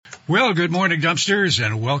Well, good morning, dumpsters,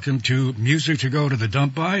 and welcome to Music to Go to the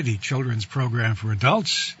Dump By, the children's program for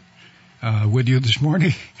adults. With you this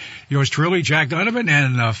morning, yours truly, Jack Donovan,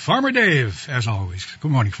 and Farmer Dave, as always. Good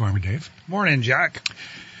morning, Farmer Dave. Morning, Jack.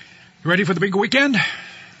 You ready for the big weekend?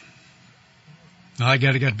 I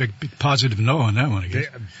got to get a big positive no on that one, I guess.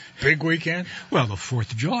 Big weekend? Well, the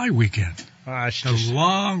 4th of July weekend. It's a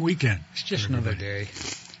long weekend. It's just another day.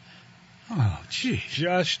 Oh, gee.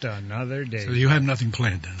 Just another day. So you have nothing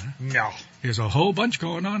planned then, huh? No. There's a whole bunch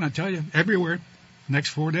going on, I tell you, everywhere,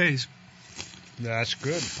 next 4 days. That's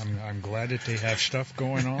good. I'm glad that they have stuff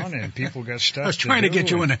going on and people got stuff to do. I was trying to get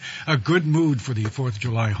you in a good mood for the 4th of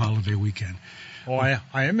July holiday weekend. Oh, I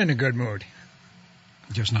am in a good mood.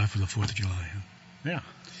 Just not for the 4th of July, huh? Yeah.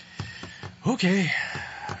 Okay.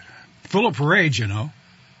 Full of parades, you know.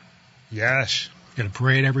 Yes. Got a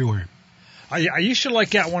parade everywhere. I used to like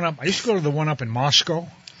that one up. I used to go to the one up in Moscow.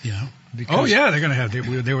 Yeah. Oh, yeah, they're going to have.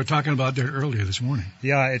 They were talking about that earlier this morning.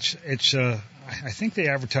 Yeah, it's. I think they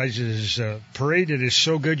advertise it as a parade that is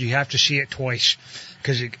so good you have to see it twice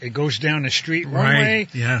because it goes down the street one way,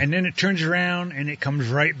 and then it turns around and it comes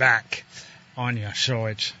right back on you. So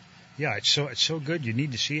it's so good you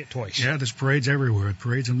need to see it twice. Yeah, there's parades everywhere.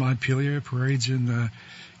 Parades in Montpelier, parades in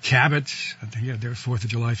Cabot. I think their 4th of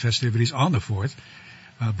July festivities on the 4th.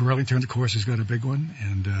 Burlington, of course, has got a big one,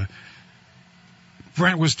 and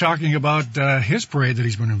Brent was talking about his parade that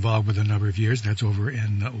he's been involved with a number of years. That's over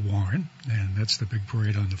in Warren, and that's the big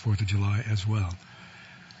parade on the 4th of July as well.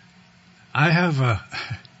 I have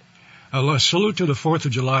a salute to the 4th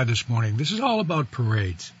of July this morning. This is all about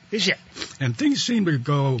parades. Is it? And things seem to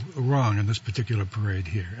go wrong in this particular parade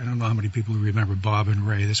here. I don't know how many people remember Bob and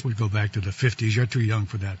Ray. This would go back to the 50s. You're too young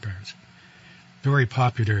for that, parents. Very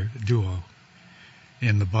popular duo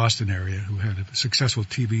in the Boston area who had a successful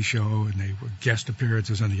TV show, and they were guest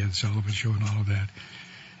appearances on the Ed Sullivan Show and all of that.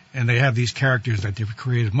 And they have these characters that they've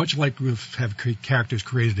created, much like we have characters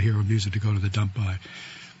created here on Music to Go to the Dump By.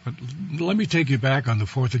 But let me take you back on the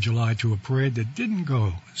 4th of July to a parade that didn't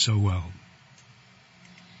go so well.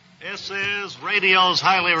 This is radio's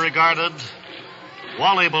highly regarded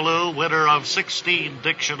Wally Ballou, winner of 16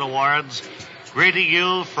 Diction Awards, greeting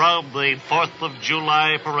you from the 4th of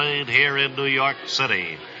July parade here in New York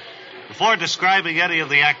City. Before describing any of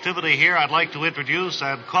the activity here, I'd like to introduce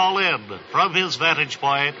and call in from his vantage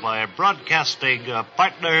point my broadcasting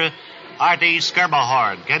partner, Artie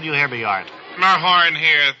Skermahorn. Can you hear me, Art? Skermahorn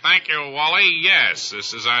here. Thank you, Wally. Yes,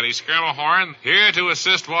 this is Artie Skermahorn, here to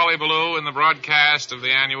assist Wally Ballou in the broadcast of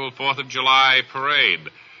the annual 4th of July parade.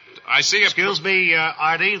 I see. Excuse me,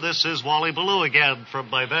 Artie, this is Wally Ballou again from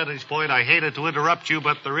my vantage point. I hated to interrupt you,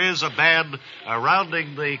 but there is a band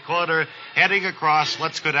rounding the corner, heading across.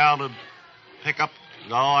 Let's go down and pick up.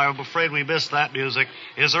 No, I'm afraid we missed that music.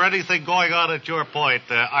 Is there anything going on at your point,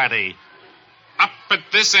 Artie? Up at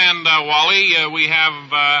this end, Wally, we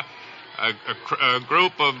have a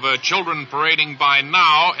group of children parading by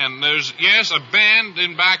now, and there's, yes, a band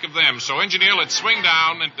in back of them. So, engineer, let's swing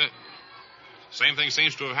down and... Same thing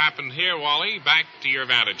seems to have happened here, Wally. Back to your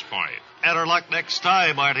vantage point. Better luck next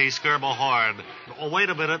time, Artie Skermahorn. Oh, wait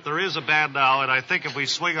a minute. There is a band now, and I think if we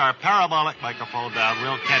swing our parabolic microphone down,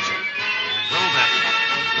 we'll catch it. A little bit.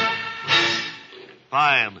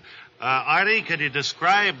 Fine. Artie, can you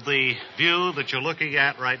describe the view that you're looking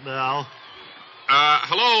at right now?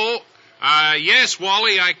 Hello. Yes,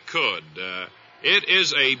 Wally, I could. It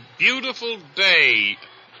is a beautiful day.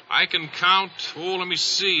 I can count, let me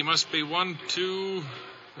see, must be 1, 2,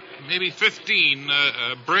 maybe 15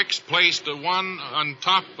 bricks placed one on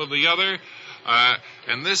top of the other.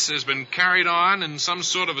 And this has been carried on in some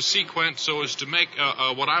sort of a sequence so as to make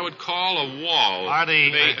what I would call a wall.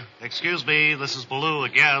 Artie, excuse me, this is Ballou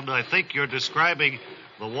again. I think you're describing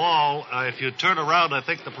the wall. If you turn around, I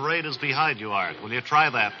think the parade is behind you, Art. Will you try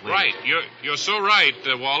that, please? Right. You're so right,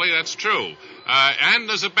 Wally. That's true. And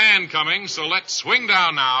there's a band coming, so let's swing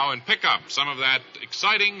down now and pick up some of that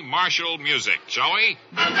exciting martial music, shall we?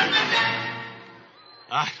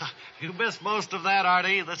 You missed most of that,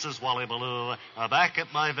 Artie. This is Wally Ballou, back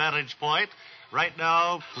at my vantage point. Right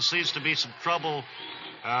now, there seems to be some trouble.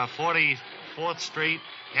 44th Street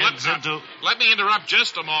heads into... Let me interrupt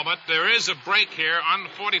just a moment. There is a break here on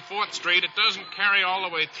 44th Street. It doesn't carry all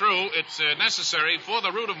the way through. It's necessary for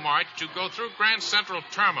the route of march to go through Grand Central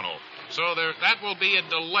Terminal. So that will be a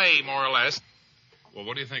delay, more or less. Well,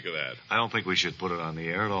 what do you think of that? I don't think we should put it on the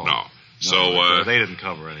air at all. No. So, they didn't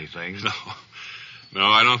cover anything. No,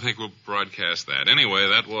 I don't think we'll broadcast that. Anyway,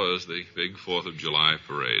 that was the big 4th of July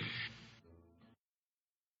parade.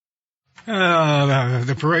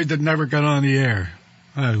 The parade that never got on the air.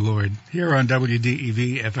 Oh, Lord. Here on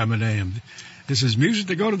WDEV, FM and AM. This is music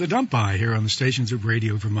to go to the dump by here on the stations of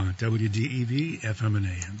Radio Vermont, WDEV, FM and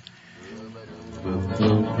AM.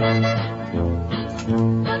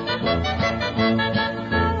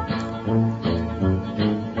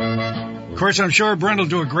 Of course, I'm sure Brent will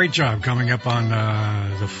do a great job coming up on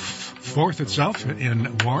the 4th itself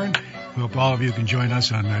in Warren. We hope all of you can join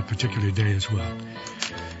us on that particular day as well.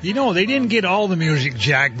 You know, they didn't get all the music,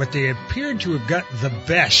 Jack, but they appeared to have got the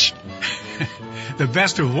best. The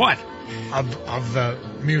best of what? Of the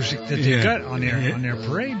music that they got on their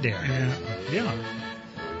parade there. Yeah.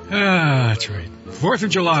 That's right. 4th of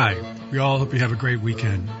July. We all hope you have a great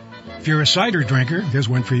weekend. If you're a cider drinker, there's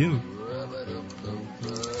one for you.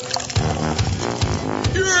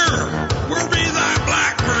 Yeah, we'll be that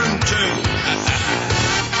Blackburn too.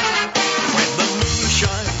 When the moon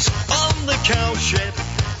shines on the cowshed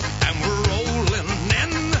and we're rolling in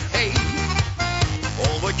the hay,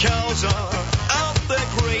 all the cows are out there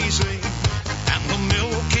grazing and the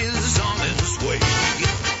milk is on its way.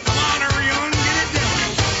 Come on, everyone, get it down.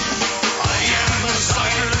 I am a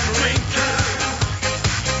cider drinker.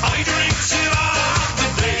 I drink till all the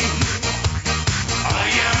day. I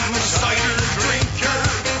am a cider drinker.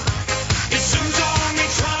 It soon all me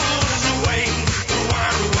troubles away.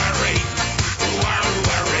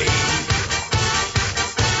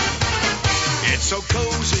 It's so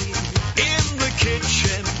cozy in the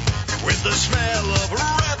kitchen with the smell of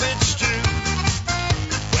rabbit stew.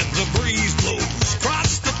 When the breeze blows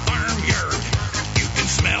across the farmyard, you can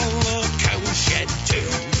smell the cowshed too.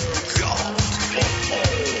 God,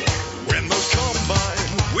 when those combine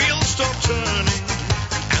wheels start turning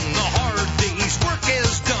and the hard day's work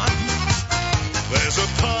is done, there's a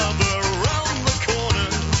pub around the corner.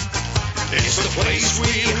 It's the place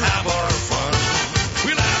we have our fun.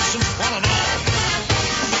 We'll have some fun and all.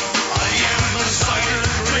 I am a cider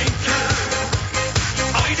drinker.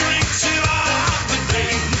 I drink till all the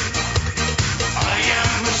day. I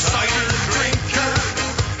am a cider drinker.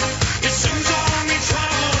 It soon all me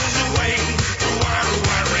troubles away.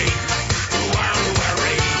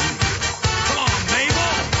 Come on,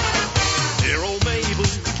 Mabel. Dear old Mabel,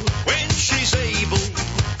 when she's able,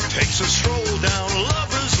 takes a stroll down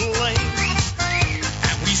Lover's Lane.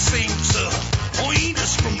 And we sing the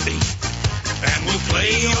pointers from me. And we'll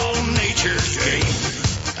play all nature's game.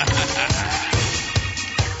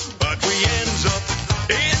 But we ends up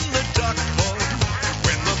in the duck pond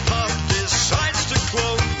when the pub decides to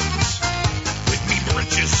close. With me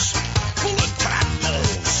britches full of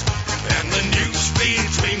tadpoles and the noose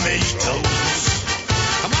between me toes.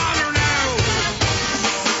 Come on her now.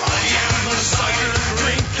 I am a cider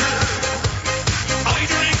drinker. I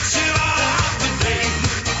drink till all the day.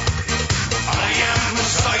 I am a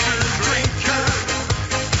cider drinker.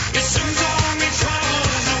 It soon all me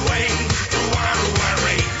troubles away.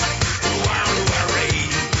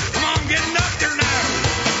 Come on, getting up there now.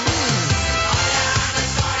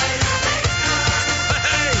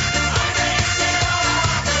 Hey,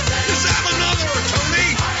 let's have another one, Tony.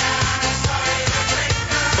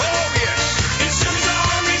 Oh yes, it soon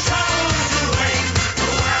all me troubles away.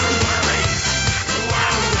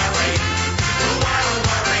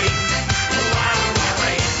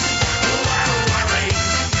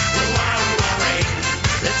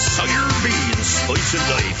 Let's cider me and spice of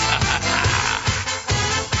life.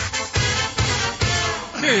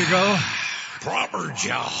 There you go. Proper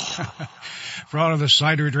job. For all of the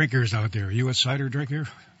cider drinkers out there, are you a cider drinker,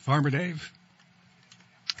 Farmer Dave?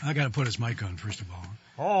 I got to put his mic on first of all.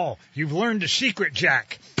 Oh, you've learned a secret,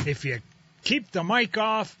 Jack. If you keep the mic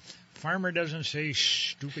off, Farmer doesn't say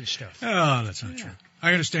stupid stuff. Oh, that's not true.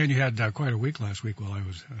 I understand you had quite a week last week while I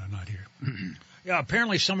was not here. Yeah,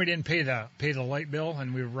 apparently somebody didn't pay the light bill,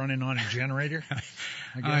 and we were running on a generator.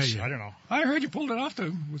 I guess I don't know. I heard you pulled it off.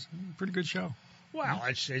 It was a pretty good show. Well,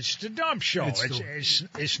 it's the dump show.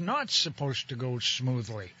 It's not supposed to go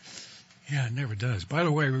smoothly. Yeah, it never does. By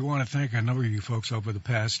the way, we want to thank a number of you folks over the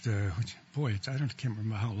past, I can't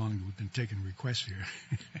remember how long we've been taking requests here.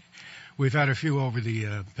 We've had a few over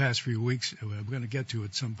the past few weeks. We're going to get to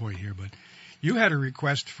at some point here, but you had a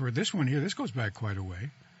request for this one here. This goes back quite a way.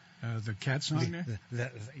 The cat song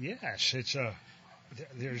there? Yes,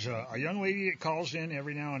 there's a young lady that calls in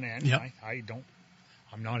every now and then. Yep.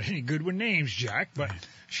 I'm not any good with names, Jack, but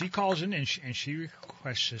she calls in and she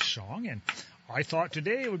requests this song, and I thought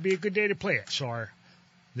today it would be a good day to play it. So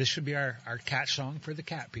this should be our cat song for the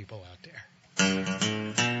cat people out there.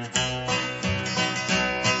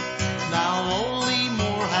 Now old Lee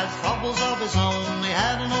Moore had troubles of his own. He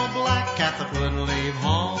had an old black cat that wouldn't leave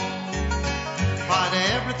home. Tried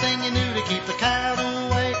everything he knew to keep the cat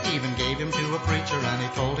away, even gave him to a preacher and he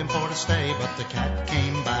told him for to stay. But the cat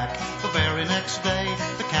came back the very next day.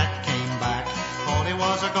 The cat came back. Thought he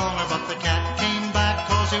was a goner, but the cat came back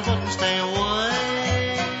 'cause he wouldn't stay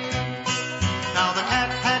away. Now the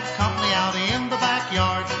cat had company out in the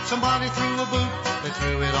backyard. Somebody threw a boot, they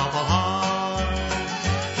threw it awful hard.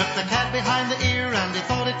 Took the cat behind the ear and he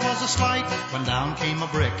thought it was a slight. When down came a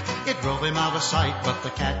brick, it drove him out of sight. But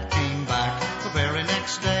the cat came back the very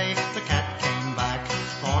next day. The cat came back.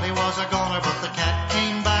 Thought he was a goner, but the cat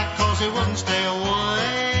came back 'cause he wouldn't stay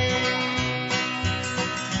away.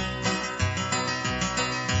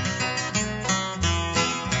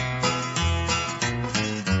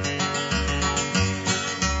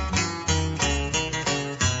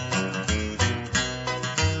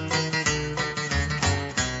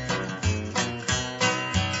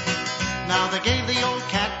 Gave the old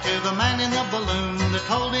cat to the man in the balloon. They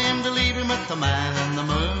told him to leave him with the man in the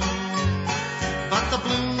moon. But the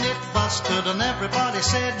balloon, it busted and everybody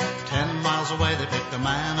said 10 miles away they picked the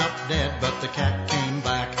man up dead. But the cat came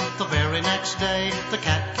back the very next day. The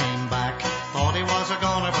cat came back. Thought he was a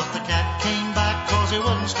goner, but the cat came back 'cause he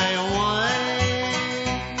wouldn't stay away.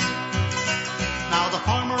 Now the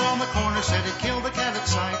farmer on the corner said he'd kill the cat at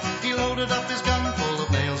sight. He loaded up his gun full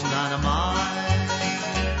of nails and dynamite.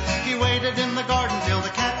 He waited in the garden till the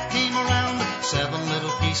cat came around. 7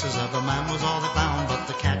 little pieces of the man was all they found. But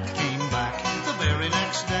the cat came back the very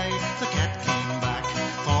next day. The cat came back.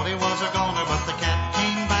 Thought he was a goner, but the cat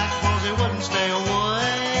came back 'cause he wouldn't stay away.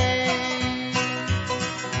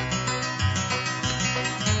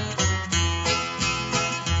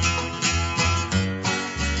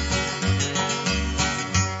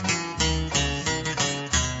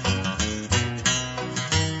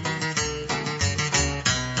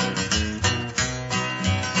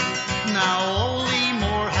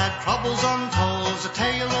 Troubles untold, a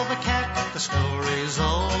tale of a cat, the story's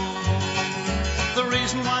old. The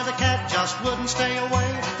reason why the cat just wouldn't stay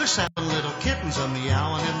away, there's 7 little kittens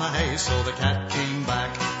a-meowing in the hay. So the cat came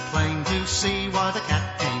back, plain to see why the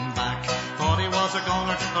cat came back. Thought he was a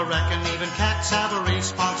goner, I reckon even cats have a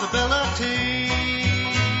responsibility.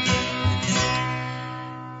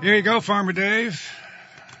 Here you go, Farmer Dave.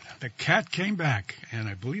 The cat came back, and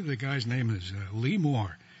I believe the guy's name is Lee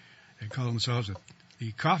Moore. They call themselves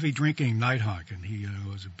the coffee-drinking Nighthawk, and he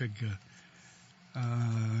was a big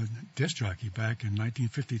disc jockey back in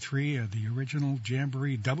 1953 at the original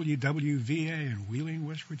Jamboree WWVA in Wheeling,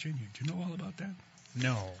 West Virginia. Do you know all about that?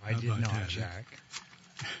 No, I did not, Jack.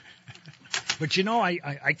 But, you know,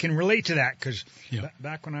 I can relate to that because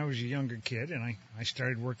back when I was a younger kid and I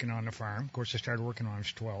started working on the farm, of course I started working when I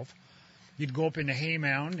was 12, you'd go up in the hay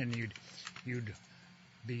mound and you'd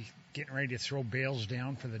be getting ready to throw bales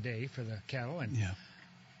down for the day for the cattle, and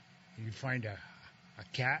you'd find a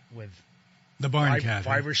cat with the barn cat,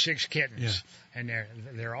 5 or 6 kittens, and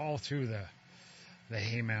they're all through the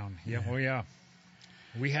hay mound. Oh yeah.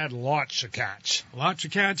 We had lots of cats. Lots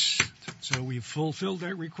of cats. So we fulfilled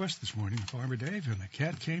that request this morning, Farmer Dave, and the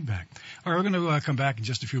cat came back. All right, we're going to come back in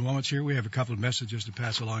just a few moments here. We have a couple of messages to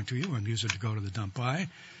pass along to you and music to go to the dump by.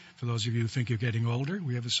 For those of you who think you're getting older,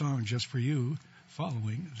 we have a song just for you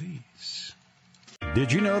following these.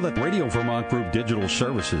 Did you know that Radio Vermont Group Digital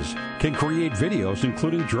Services can create videos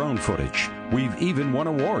including drone footage? We've even won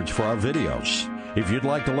awards for our videos. If you'd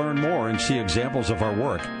like to learn more and see examples of our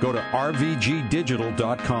work, go to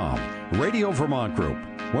rvgdigital.com. Radio Vermont Group.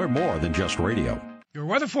 We're more than just radio. Your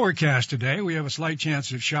weather forecast today, we have a slight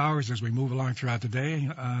chance of showers as we move along throughout the day.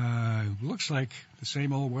 Looks like the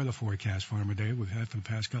same old weather forecast, Farmer Dave, we've had for the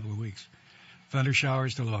past couple of weeks. Thunder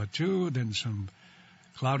showers till about 2, then some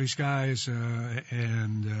cloudy skies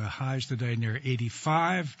and highs today near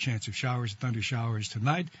 85. Chance of showers and thunder showers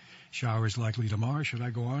tonight. Showers likely tomorrow. Should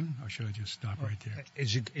I go on, or should I just stop right there?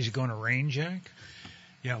 Is it going to rain, Jack?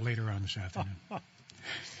 Yeah, later on this afternoon.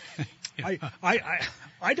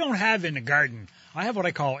 I don't have in the garden. I have what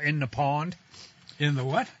I call in the pond. In the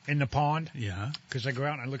what? In the pond. Yeah. Because I go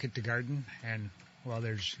out and I look at the garden, and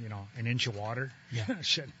there's an inch of water. Yeah.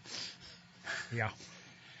 Yeah.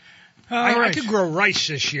 I could grow rice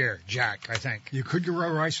this year, Jack, I think. You could grow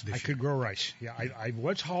rice this year? I could grow rice. Yeah, I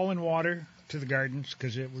was hauling water to the gardens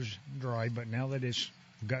because it was dry, but now that it's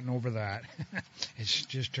gotten over that, it's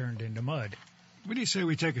just turned into mud. What do you say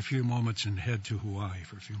we take a few moments and head to Hawaii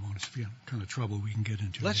for a few moments? If you have kind of trouble we can get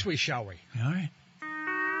into. Shall we? All right.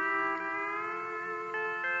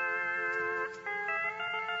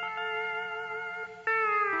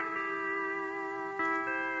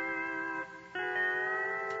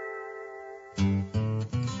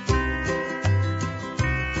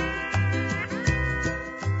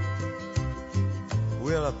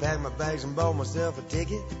 Well, I packed my bags and bought myself a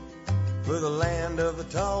ticket for the land of the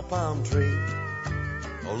tall palm tree.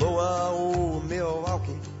 Aloha, old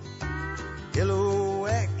Milwaukee, hello,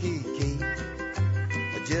 Waikiki.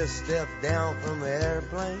 I just stepped down from the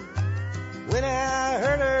airplane when I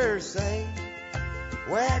heard her say,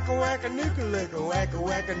 wacka wacka nuka-licka, wacka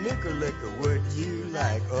wacka nuka-licka, would you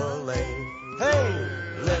like a lay? Hey,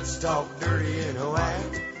 let's talk dirty in Hawaii,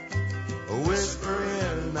 a whisper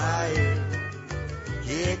in my ear.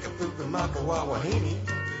 Kiekapuka maka wawahini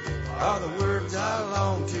are the words I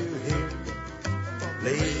long to hear.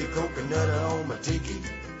 Lay a coconut on my tiki,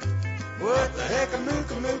 what the heck a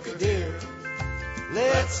mooka-mooka dear.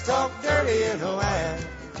 Let's talk dirty in Hawaii,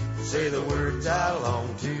 say the words I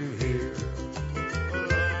long to hear.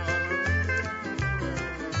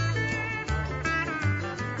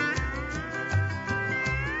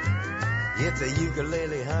 It's a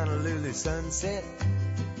ukulele Honolulu sunset,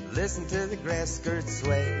 listen to the grass skirts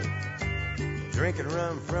sway, drinking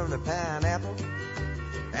rum from the pineapple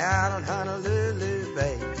out on Honolulu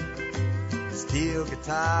Bay. Steel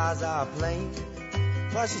guitars are playing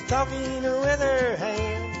while she's talking with her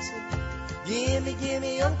hands. Gimme,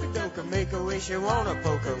 gimme, oka-doka, make a wish you wanna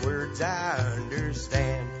poke her, words I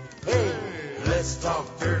understand. Hey, let's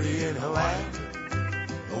talk dirty in Hawaii,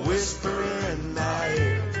 a whisper in my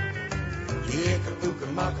ear.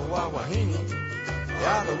 Kiekapuka maka wawahini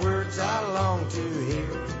are the words I long to hear.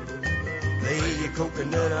 Lay your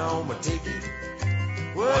coconut on my tiki,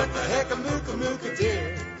 what the heck a mooka-mooka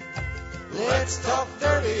dear. Let's talk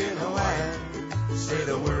dirty in Hawaii, say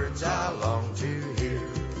the words I long to hear.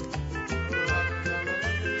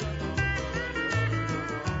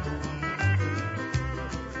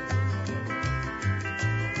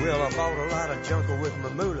 Well, I bought a lot of jungle with my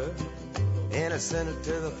moolah, and I sent it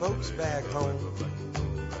to the folks back home.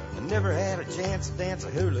 I never had a chance to dance a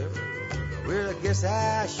hula. Well, I guess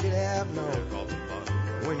I should have known.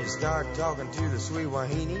 When you start talking to the sweet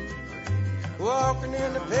Wahine, walking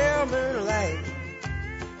in the pale moonlight,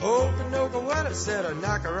 Okanoka, what I said, a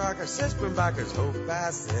Nakaraka, Sisquambakers, hope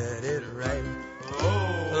I said it right.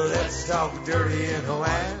 Oh, let's talk dirty in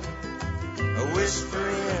Hawaii, a whisper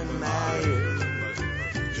in my ear.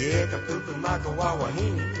 Kiekapuka maka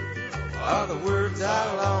wawahini are the words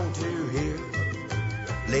I long to hear.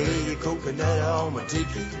 Lay a coconut on my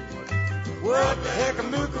tiki, what the heck a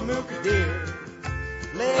mooka-mooka dear.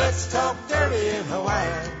 Let's talk dirty in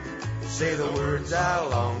Hawaii, say the words I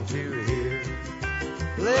long to hear.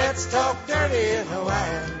 Let's talk dirty in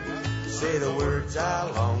Hawaii, say the words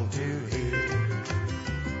I long to hear.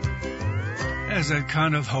 As a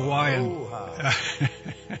kind of Hawaiian,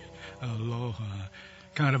 aloha,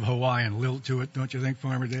 kind of Hawaiian lilt to it, don't you think,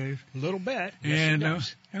 Farmer Dave? A little bit. And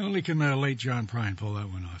yes, only can the late John Prine pull that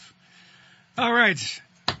one off. All right.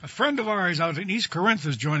 A friend of ours out in East Corinth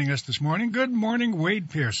is joining us this morning. Good morning, Wade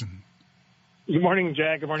Pearson. Good morning,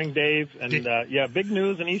 Jack. Good morning, Dave. And yeah, big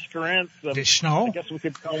news in East Corinth. Did snow? I guess we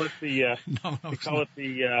could call it the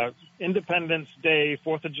Independence Day,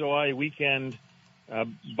 4th of July weekend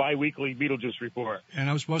bi-weekly Beetlejuice report. And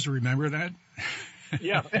I was supposed to remember that?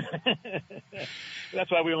 Yeah. That's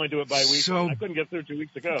why we only do it bi-weekly. So, I couldn't get through 2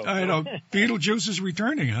 weeks ago. I know. Beetlejuice is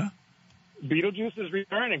returning, huh? Beetlejuice is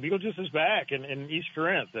returning. Beetlejuice is back in East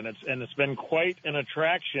Corinth, and it's been quite an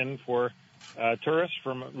attraction for tourists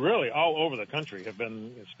from really all over the country. Have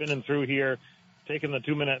been spinning through here, taking the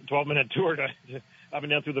 12-minute tour to up and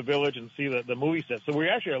down through the village and see the movie set. So we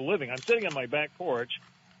actually are living. I'm sitting on my back porch,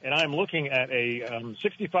 and I'm looking at a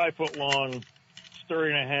 65-foot long,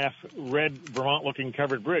 story-and-a-half red Vermont-looking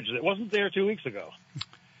covered bridge that wasn't there 2 weeks ago.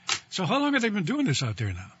 So how long have they been doing this out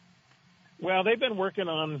there now? Well, they've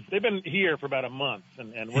been here for about a month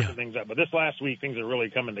and working things out. But this last week, things are really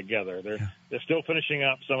coming together. They're still finishing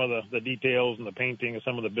up some of the details and the painting of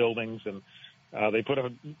some of the buildings. And they put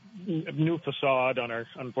a new facade on our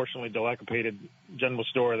unfortunately dilapidated general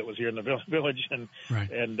store that was here in the village. And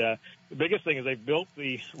the biggest thing is they built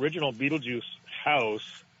the original Beetlejuice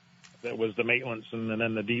house that was the Maitlands and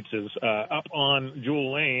then the Dietzes up on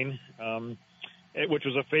Jewel Lane, which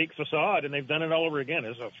was a fake facade, and they've done it all over again.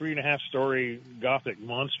 It's a 3.5-story Gothic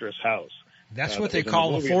monstrous house. That's what they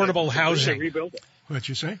call affordable housing. Rebuilt it. What'd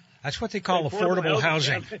you say? That's what they call affordable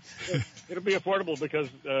housing. It'll be affordable because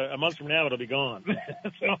a month from now it'll be gone.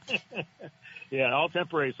 So, yeah, all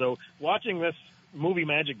temporary. So watching this movie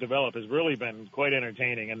magic develop has really been quite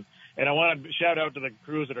entertaining. And I want to shout out to the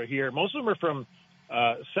crews that are here. Most of them are from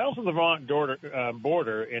south of the Vermont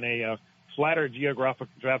border in a flatter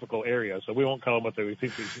geographical area, so we won't call them what we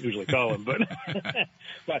think we usually call them,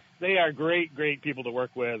 but they are great people to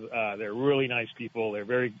work with. They're really nice people. They're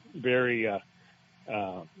very, very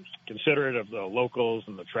considerate of the locals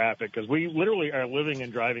and the traffic, because we literally are living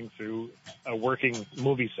and driving through a working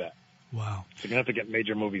movie set. Wow. Significant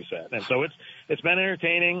major movie set. And so it's been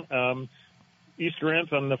entertaining. East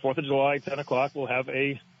Corinth on the 4th of July, 10 o'clock, will have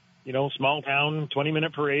a, small town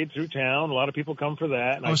 20-minute parade through town. A lot of people come for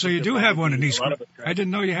that. And so you do have one in East Corinth. I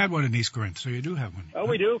didn't know you had one in East Corinth, so you do have one. Oh,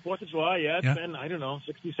 we do. 4th of July, yeah. It's been,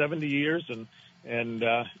 60, 70 years. And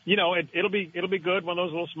it'll be good. One of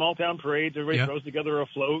those little small town parades. Everybody throws together a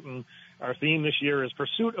float, and our theme this year is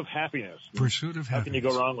Pursuit of Happiness. Pursuit of Happiness. How can you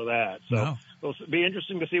go wrong with that? So it'll be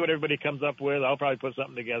interesting to see what everybody comes up with. I'll probably put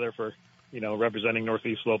something together for, representing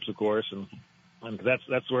Northeast Slopes, of course, and that's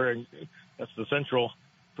the central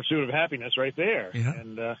Pursuit of Happiness right there. Yeah.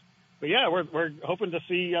 And but yeah, we're hoping to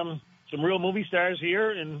see some real movie stars here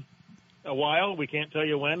in a while. We can't tell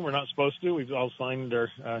you when. We're not supposed to. We've all signed or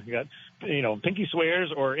got pinky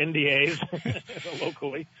swears or NDAs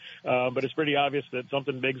locally. But it's pretty obvious that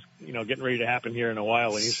something big's getting ready to happen here in a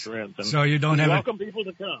while in East Corinth. And so you don't have welcome people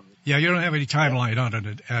to come. Yeah, you don't have any timeline on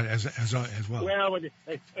it as well. Well,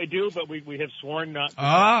 I do, but we have sworn not to.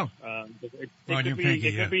 Oh, it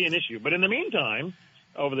could be an issue. But in the meantime,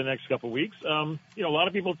 over the next couple of weeks, a lot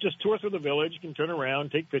of people just tour through the village, can turn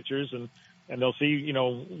around, take pictures, and they'll see,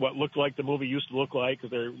 what looked like the movie used to look like.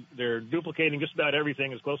 They're duplicating just about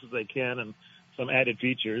everything as close as they can, and some added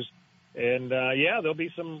features. And there'll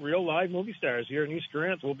be some real live movie stars here in East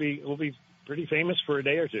Corinth. We'll be pretty famous for a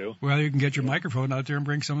day or two. Well, you can get your microphone out there and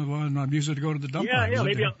bring some of the music to go to the dump. Yeah,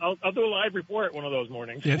 maybe I'll do a live report one of those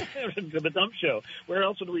mornings to the dump show. Where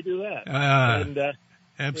else would we do that?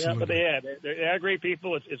 Absolutely. Yeah, but they are great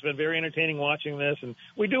people. It's been very entertaining watching this, and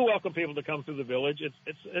we do welcome people to come through the village.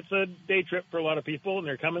 It's a day trip for a lot of people, and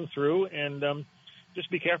they're coming through. And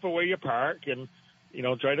just be careful where you park, and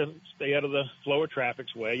try to stay out of the flow of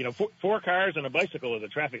traffic's way. 4 cars and a bicycle is a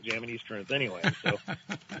traffic jam in East Corinth anyway. So,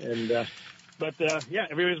 but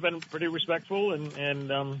everybody's been pretty respectful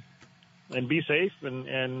and be safe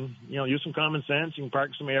and use some common sense. You can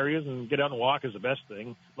park some areas and get out and walk is the best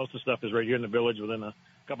thing. Most of the stuff is right here in the village within a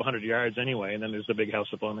couple hundred yards anyway, and then there's the big house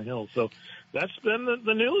up on the hill. So that's been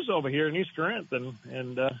the news over here in East Corinth, and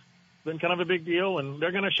it's been kind of a big deal. And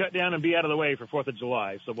they're going to shut down and be out of the way for 4th of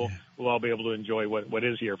July, so we'll all be able to enjoy what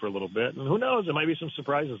is here for a little bit. And who knows, there might be some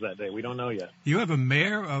surprises that day. We don't know yet. You have a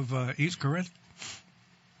mayor of East Corinth?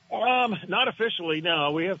 Not officially,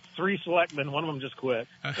 no. We have 3 selectmen. One of them just quit.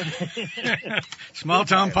 Small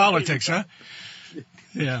town politics, huh?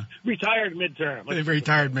 Yeah. Retired midterm.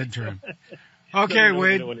 Retired midterm. Okay,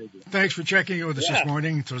 Wade, thanks for checking in with us this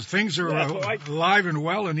morning. So things are alive and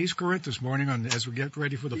well in East Corinth this morning as we get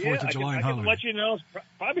ready for the 4th of July holiday. I can let you know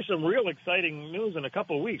probably some real exciting news in a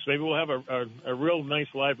couple of weeks. Maybe we'll have a real nice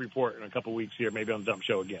live report in a couple of weeks here, maybe on the Dump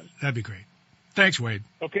Show again. That'd be great. Thanks, Wade.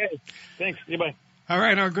 Okay, thanks. Bye. All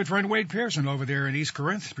right, our good friend Wade Pearson over there in East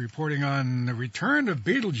Corinth reporting on the return of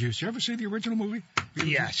Beetlejuice. You ever see the original movie?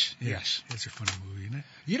 Yes. It's a funny movie, isn't it?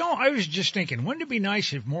 I was just thinking, wouldn't it be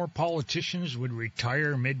nice if more politicians would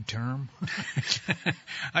retire midterm?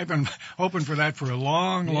 I've been hoping for that for a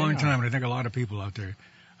long time, and I think a lot of people out there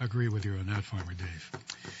agree with you on that, Farmer Dave.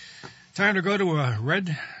 Time to go to a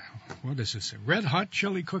red hot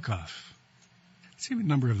chili cook-off. See a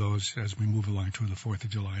number of those as we move along to the 4th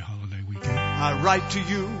of July holiday weekend. I write to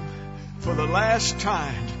you for the last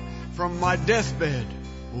time from my deathbed.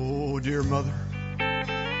 Oh, dear mother,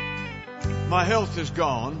 my health is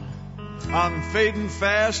gone. I'm fading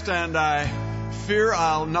fast and I fear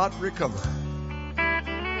I'll not recover.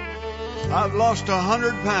 I've lost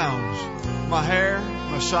 100 pounds, my hair,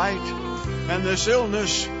 my sight, and this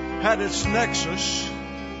illness had its nexus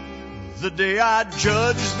the day I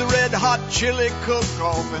judged the red hot chili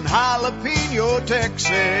cook-off in Jalapeno,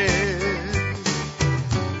 Texas.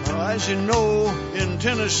 As you know, in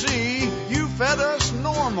Tennessee, you fed us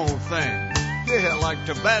normal things. Yeah, like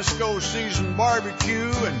Tabasco seasoned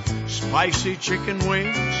barbecue and spicy chicken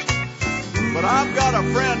wings. But I've got a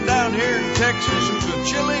friend down here in Texas who's a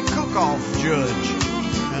chili cook-off judge.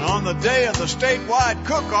 And on the day of the statewide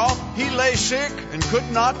cook-off, he lay sick and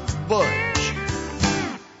could not budge.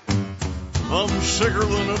 I'm sicker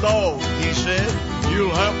than a dog, he said.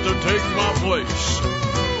 You'll have to take my place.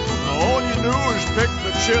 Now all you do is pick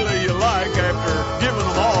the chili you like after giving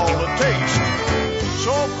them all a taste.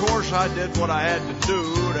 So of course I did what I had to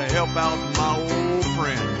do to help out my old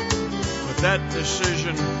friend. But that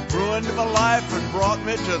decision ruined my life and brought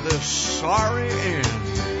me to this sorry end.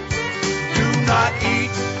 Do not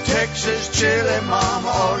eat Texas chili,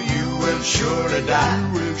 mama, or you will surely die.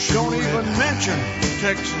 Don't even mention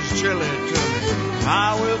Texas chili to me.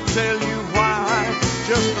 I will tell you why.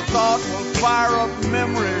 Just the thought will fire up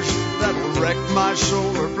memories that will wreck my my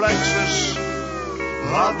solar plexus.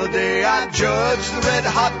 The day I judged the red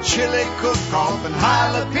hot chili cook-off in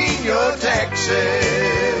Jalapeno,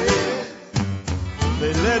 Texas.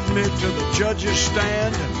 They led me to the judge's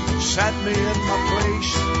stand and sat me in my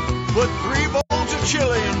place. Put 3 bowls of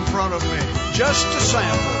chili in front of me, just to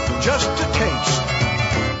sample, just to taste.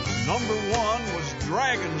 Number 1 was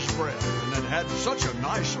dragon's breath, and it had such a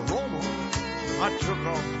nice aroma. I took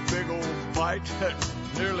a big old bite that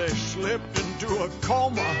nearly slipped into a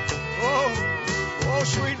coma. Oh,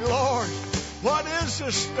 sweet Lord, what is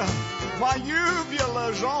this stuff? My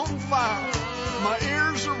uvula's on fire. My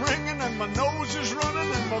ears are ringing and my nose is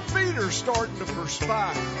running and my feet are starting to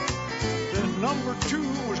perspire. Then number 2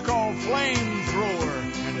 was called Flamethrower,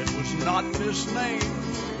 and it was not misnamed.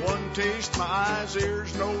 One taste, my eyes,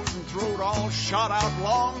 ears, nose, and throat all shot out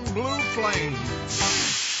long blue flame.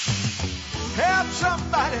 Help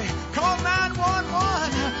somebody, call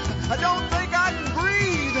 911. I don't think I can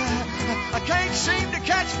breathe. I can't seem to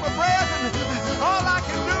catch my breath, and all I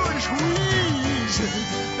can do is wheeze.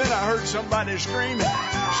 Then I heard somebody screaming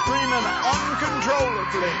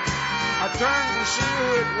uncontrollably. I turned to see who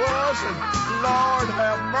it was, and Lord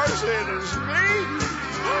have mercy, it is me.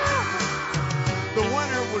 The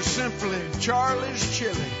winner was simply Charlie's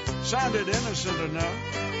Chili. Sounded innocent enough,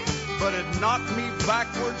 but it knocked me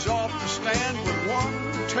backwards off the stand with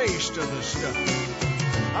one taste of the stuff.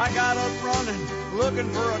 I got up running, looking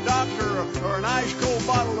for a doctor or an ice-cold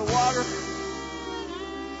bottle of water.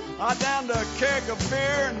 I downed a keg of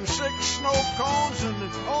beer and 6 snow cones, and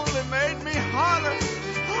it only made me holler.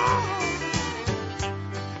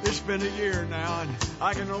 It's been a year now, and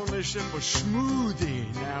I can only sip a smoothie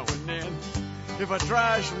now and then. If I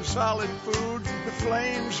try some solid food, the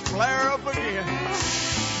flames flare up again.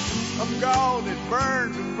 I'm galled and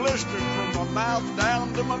burned and blistered from my mouth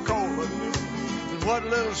down to my colon. And what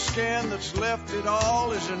little skin that's left it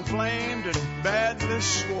all is inflamed and badly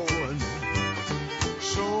swollen.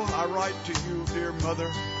 So I write to you, dear mother,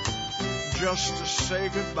 just to say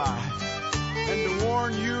goodbye and to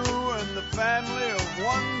warn you and the family of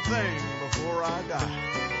one thing before I die.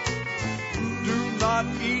 Do not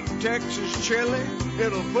eat Texas chili.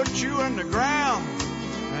 It'll put you in the ground.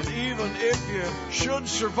 And even if you should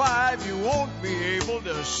survive, you won't be able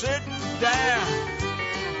to sit down.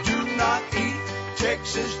 Do not eat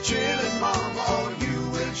Texas chili, Mama, or you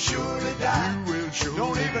will surely die. You will surely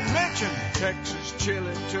Don't even mention Texas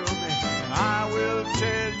chili to me, and I will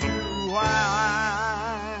tell you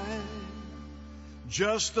why.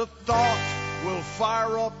 Just the thought will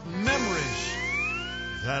fire up memories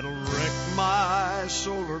that'll wreck my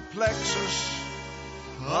solar plexus.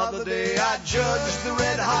 Other day I judged the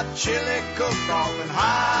red hot chili cook-off in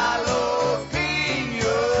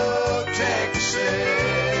Jalapeno, Texas.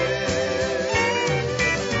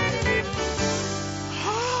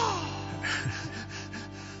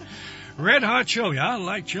 Red hot chili. I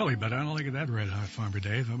like chili, but I don't like it that red hot, Farmer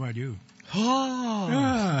Dave. How about you?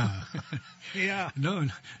 Yeah. No.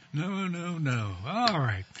 All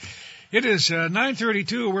right. It is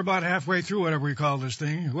 9:32. We're about halfway through whatever we call this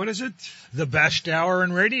thing. What is it? The best hour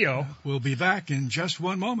in radio. We'll be back in just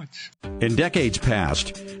one moment. In decades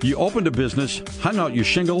past, you opened a business, hung out your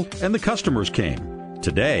shingle, and the customers came.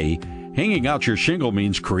 Today, hanging out your shingle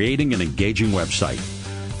means creating an engaging website.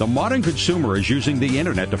 The modern consumer is using the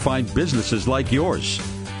internet to find businesses like yours.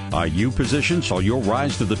 Are you positioned so you'll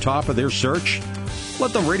rise to the top of their search?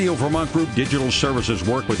 Let the Radio Vermont Group Digital Services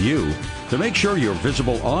work with you to make sure you're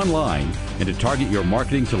visible online and to target your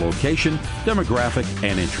marketing to location, demographic,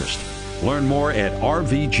 and interest. Learn more at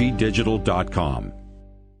rvgdigital.com.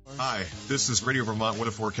 Hi, this is Radio Vermont weather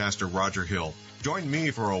forecaster Roger Hill. Join me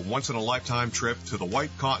for a once-in-a-lifetime trip to the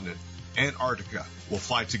White Continent, Antarctica. We'll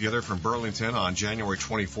fly together from Burlington on January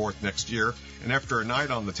 24th next year, and after a night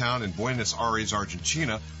on the town in Buenos Aires,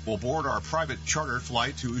 Argentina, we'll board our private charter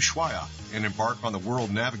flight to Ushuaia and embark on the World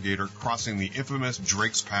Navigator crossing the infamous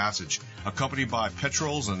Drake's Passage. Accompanied by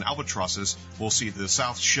petrels and albatrosses, we'll see the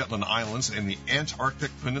South Shetland Islands and the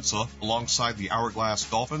Antarctic Peninsula alongside the hourglass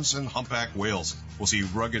dolphins and humpback whales. We'll see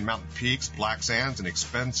rugged mountain peaks, black sands, and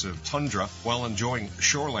expensive tundra while enjoying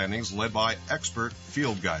shore landings led by expert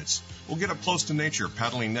field guides. We'll get up close to nature,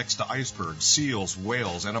 paddling next to icebergs, seals,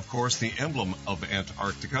 whales, and of course the emblem of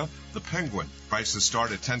Antarctica, the penguin. Prices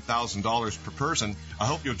start at $10,000 per person. I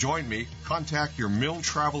hope you'll join me. Contact your Milne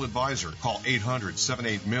Travel Advisor. Call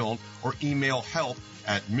 800-78-MILNE or email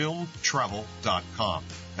help@milnetravel.com.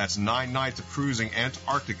 That's 9 nights of cruising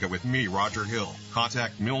Antarctica with me, Roger Hill.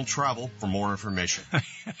 Contact Milne Travel for more information.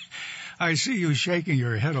 I see you shaking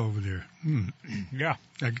your head over there. Yeah.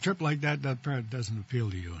 A trip like that probably doesn't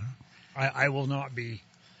appeal to you, huh? I will not be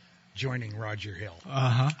joining Roger Hill.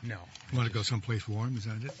 Uh-huh. No. You want to go someplace warm, is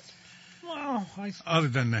that it? Well, Other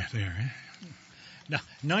than that there, eh? No,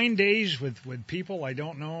 9 days with people I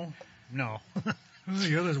don't know? No. Well,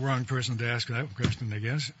 you're the wrong person to ask that question, I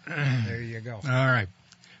guess. There you go. All right.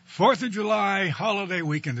 4th of July holiday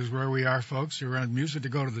weekend is where we are, folks. You're on Music to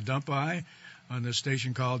Go to the Dump By on this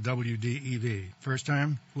station called WDEV. First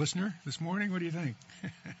time listener this morning? What do you think?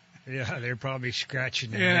 Yeah, they're probably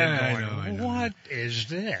scratching their head going, I know. What is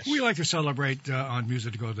this? We like to celebrate on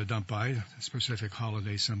Music to Go to the Dump By specific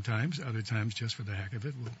holidays sometimes. Other times, just for the heck of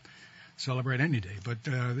it, we'll celebrate any day. But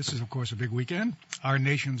this is, of course, a big weekend. Our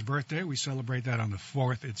nation's birthday. We celebrate that on the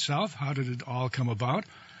 4th itself. How did it all come about?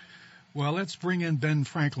 Well, let's bring in Ben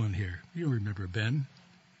Franklin here. You remember Ben.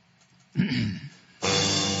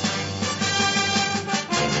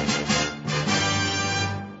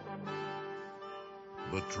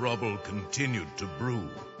 The trouble continued to brew.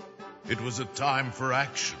 It was a time for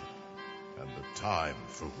action and a time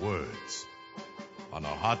for words. On a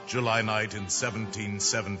hot July night in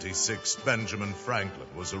 1776, Benjamin Franklin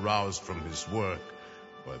was aroused from his work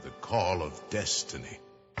by the call of destiny.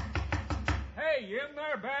 Hey, you in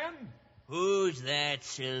there, Ben? Who's that,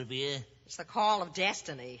 Sylvia? It's the call of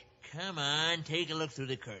destiny. Come on, take a look through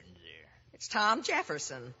the curtains there. It's Tom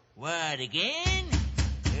Jefferson. What, again?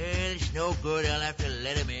 Well, it's no good. I'll have to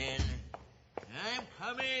let him in. I'm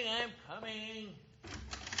coming.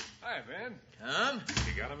 Hi, Ben. Tom?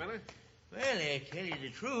 You got a minute? Well, I tell you the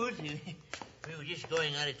truth, we were just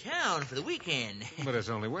going out of town for the weekend. But it's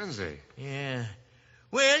only Wednesday. Yeah.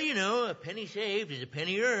 Well, you know, a penny saved is a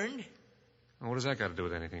penny earned. Well, what does that got to do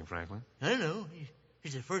with anything, Franklin? I don't know.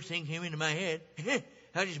 Just the first thing came into my head. I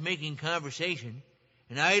was just making conversation.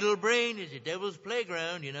 An idle brain is a devil's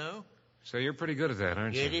playground, you know. So you're pretty good at that,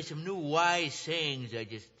 aren't you? Yeah, there's some new wise sayings I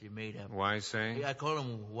just made up. Wise sayings? Yeah, I call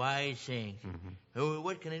them wise sayings. Mm-hmm. Oh,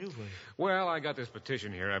 what can I do for you? Well, I got this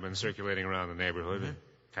petition here I've been circulating around the neighborhood. Mm-hmm.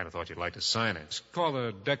 Kind of thought you'd like to sign it. It's called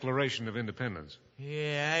the Declaration of Independence.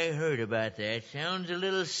 Yeah, I heard about that. Sounds a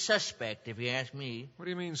little suspect, if you ask me. What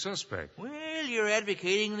do you mean, suspect? Well, you're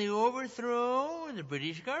advocating the overthrow of the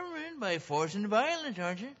British government by force and violence,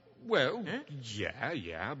 aren't you? Well,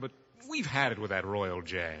 yeah, but we've had it with that royal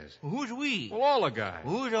jazz. Well, who's we? Well, all the guys.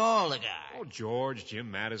 Who's all the guys? Oh, George,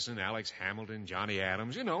 Jim Madison, Alex Hamilton, Johnny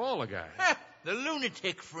Adams, you know, all the guys. Ha! The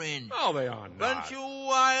lunatic friend. Oh, they are not. Bunch of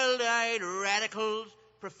wild-eyed radicals,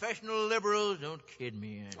 professional liberals. Don't kid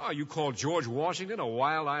me. Oh, you call George Washington a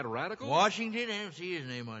wild-eyed radical? Washington? I don't see his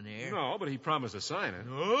name on there. No, but he promised to sign it.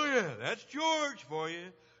 Oh, yeah, that's George for you.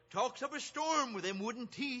 Talks up a storm with them wooden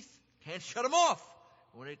teeth. Can't shut him off.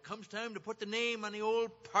 When it comes time to put the name on the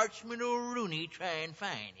old parchment O'Rooney, try and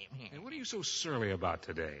find him. Hey, what are you so surly about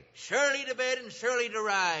today? Surly to bed and surly to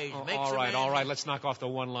rise. Oh, all right. Let's knock off the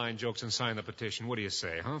one-line jokes and sign the petition. What do you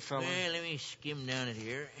say, huh, fella? Well, let me skim down it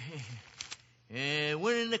here.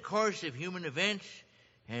 When in the course of human events,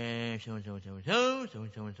 so,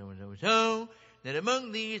 that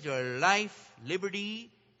among these are life,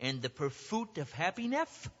 liberty, and the pursuit of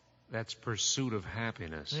happiness. That's pursuit of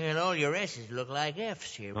happiness. Well, all your S's look like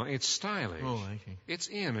F's here. No, it's stylish. Oh, I see. It's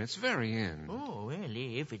in. It's very in. Oh, well,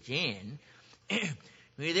 if it's in.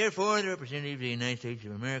 We therefore, the representatives of the United States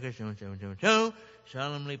of America, so,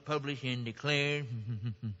 solemnly publish and declare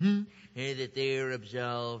that they are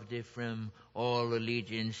absolved from all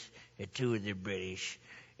allegiance to the British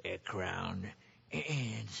crown,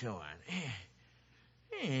 and so on.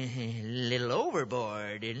 A little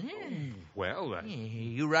overboard, isn't it? Well,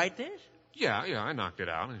 you write this? Yeah, I knocked it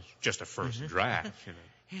out. It's just a first draft, you know.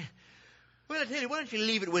 Yeah. Well, I tell you, why don't you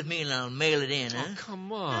leave it with me and I'll mail it in, huh? Oh,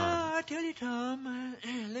 come on. Oh, I tell you, Tom,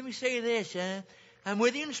 let me say this, I'm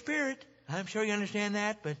with you in spirit. I'm sure you understand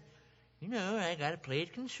that, but, you know, I gotta play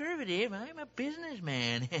it conservative. I'm a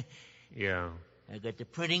businessman. Yeah. I got the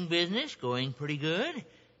printing business going pretty good.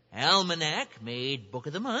 Almanac made Book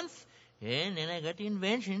of the Month. And then I got the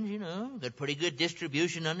inventions, you know. Got pretty good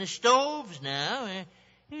distribution on the stoves now.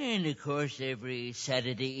 And, of course, every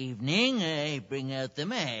Saturday evening I bring out the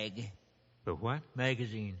mag. The what?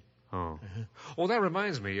 Magazine. Oh. Oh, that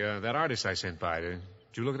reminds me, that artist I sent by. Did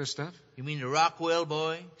you look at his stuff? You mean the Rockwell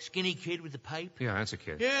boy? Skinny kid with the pipe? Yeah, that's a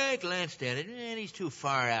kid. Yeah, I glanced at it, and he's too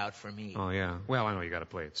far out for me. Oh, yeah. Well, I know you got to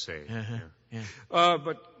play it safe. Yeah.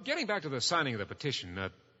 But getting back to the signing of the petition,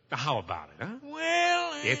 how about it, huh?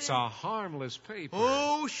 Well, it's a harmless paper.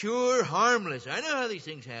 Oh, sure, harmless. I know how these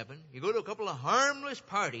things happen. You go to a couple of harmless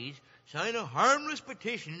parties, sign a harmless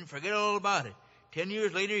petition, and forget all about it. 10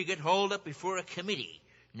 years later, you get hauled up before a committee.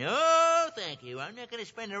 No, thank you. I'm not going to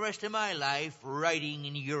spend the rest of my life writing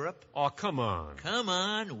in Europe. Oh, come on. Come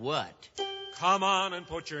on, what? Come on and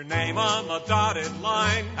put your name on the dotted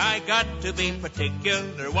line. I got to be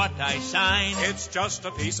particular what I sign. It's just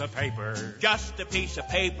a piece of paper. Just a piece of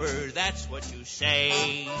paper, that's what you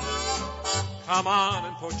say. Come on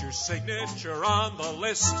and put your signature on the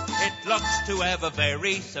list. It looks to have a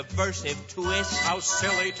very subversive twist. How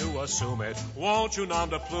silly to assume it. Won't you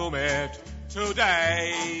nom de plume it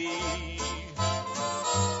today?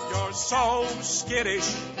 You're so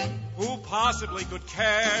skittish. Who possibly could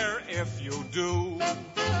care if you do?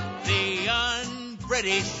 The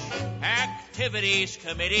Un-British Activities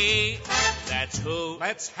Committee, that's who.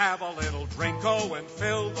 Let's have a little drinko and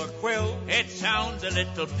fill the quill. It sounds a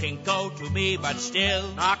little pinko to me, but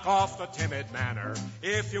still. Knock off the timid manner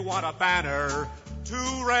if you want a banner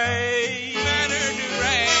to raise. Banner to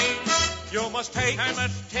raise. I must take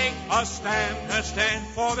a stand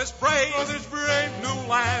for this brave new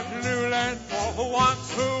land, for who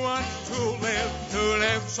wants to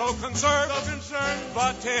live so conservative.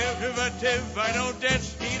 I don't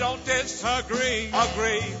he don't disagree,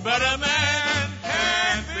 but a man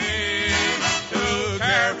can't be too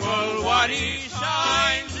careful what he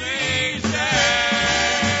signs these days.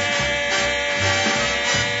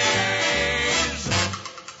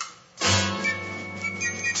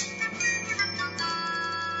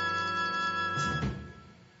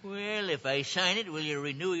 If I sign it, will you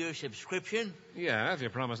renew your subscription? Yeah, if you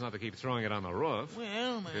promise not to keep throwing it on the roof.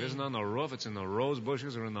 Well, If it isn't on the roof, it's in the rose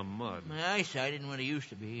bushes or in the mud. My eyesight isn't what it used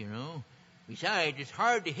to be, you know. Besides, it's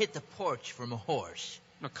hard to hit the porch from a horse.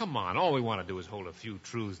 Now, come on. All we want to do is hold a few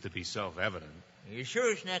truths to be self-evident. You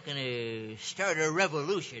sure it's not going to start a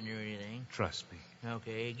revolution or anything? Trust me.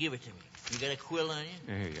 Okay, give it to me. You got a quill on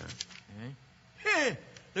you? Here you are. Huh.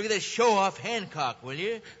 Look at this show-off Hancock, will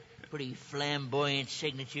you? Pretty flamboyant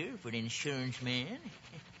signature for an insurance man.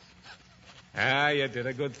 You did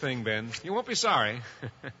a good thing, Ben. You won't be sorry.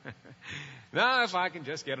 Now, if I can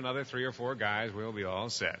just get another 3 or 4 guys, we'll be all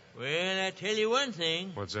set. Well, I tell you one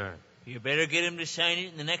thing. What's that? You better get them to sign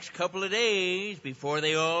it in the next couple of days before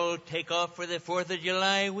they all take off for the 4th of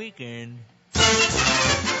July weekend.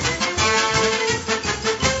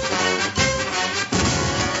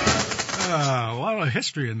 A lot of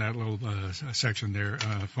history in that little section there,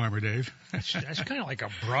 Farmer Dave. That's kind of like a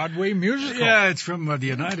Broadway musical. Yeah, it's from the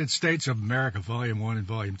United States of America, Volume 1 and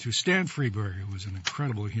Volume 2. Stan Freberg, who was an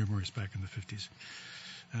incredible humorist back in the 50s.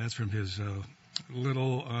 That's from his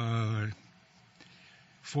little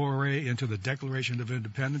foray into the Declaration of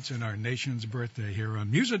Independence and our nation's birthday here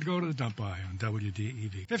on Music to Go to the Dump By on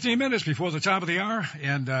WDEV. 15 minutes before the top of the hour,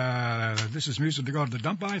 and this is Music to Go to the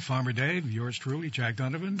Dump By. Farmer Dave, yours truly, Jack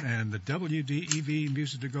Donovan, and the WDEV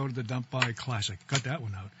Music to Go to the Dump By Classic. Cut that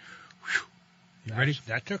one out. Whew. You ready?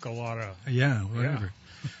 That took a lot of... Yeah, whatever.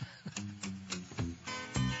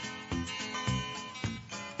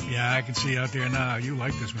 Yeah, I can see out there now. You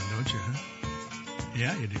like this one, don't you? Huh?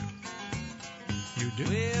 Yeah, you do. You do.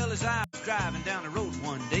 Well, as I was driving down the road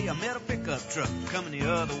one day, I met a pickup truck coming the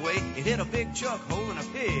other way. It hit a big chuck hole and a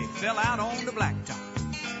pig fell out on the blacktop.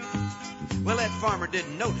 Well, that farmer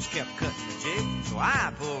didn't notice, kept cutting the jig. So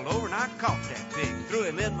I pulled over and I caught that pig, threw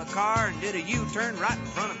him in my car and did a U-turn right in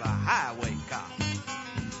front of a highway cop.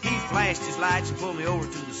 He flashed his lights and pulled me over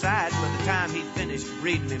to the side. By the time he'd finished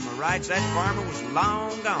reading me my rights, that farmer was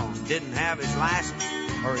long gone. Didn't have his license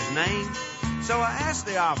or his name. So I asked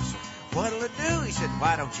the officer, what'll it do? He said,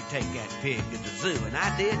 why don't you take that pig to the zoo? And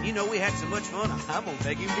I did. You know, we had so much fun, I'm going to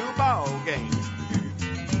take him to a ball game.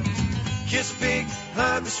 Kiss a pig,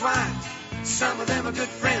 hug a swine. Some of them are good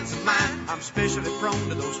friends of mine. I'm especially prone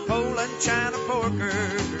to those Poland China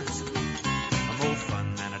porkers. I'm more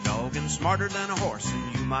fun than a dog and smarter than a horse.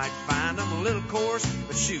 And you might find them a little coarse,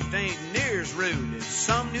 but shoot, they ain't near as rude as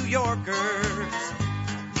some New Yorkers.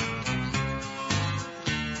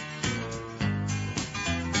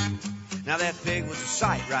 Now that pig was a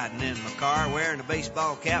sight riding in my car, wearing a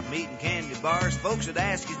baseball cap and eating candy bars. Folks would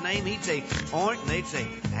ask his name, he'd say, Oink, and they'd say,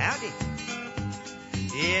 howdy.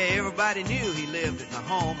 Yeah, everybody knew he lived at my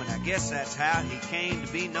home, and I guess that's how he came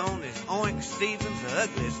to be known as Oink Stevens, the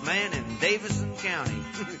ugliest man in Davison County.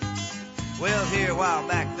 Well, here a while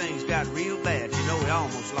back things got real bad. You know, we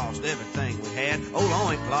almost lost everything we had. Old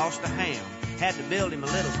Oink lost a ham, had to build him a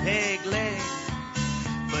little peg leg.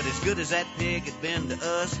 But as good as that pig had been to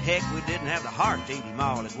us, heck, we didn't have the heart to eat him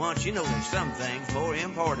all at once. You know, there's some things more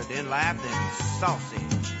important in life than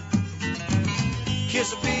sausage.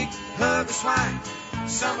 Kiss a pig, hug a swine.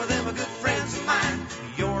 Some of them are good friends of mine.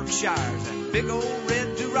 Yorkshires and big old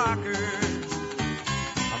red Durockers.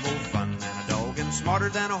 I'm more fun than a dog and smarter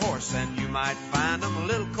than a horse. And you might find them a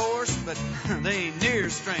little coarse, but they ain't near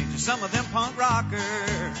as strange as some of them punk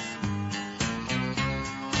rockers.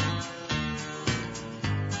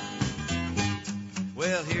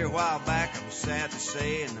 Well, here a while back, I was sad to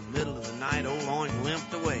say, in the middle of the night, old Oink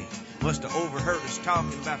limped away. Must have overheard us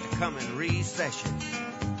talking about the coming recession.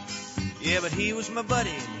 Yeah, but he was my buddy,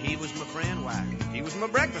 and he was my friend. Why, he was my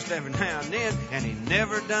breakfast every now and then, and he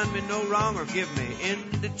never done me no wrong or give me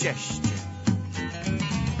indigestion.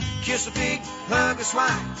 Kiss a pig, hug a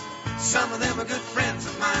swine, some of them are good friends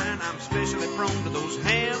of mine. I'm especially prone to those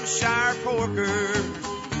Hampshire porkers.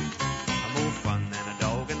 I'm more fun than a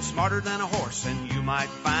dog and smarter than a horse, and you might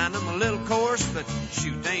find them a little coarse, but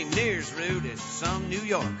shoot, they ain't near as rude as some New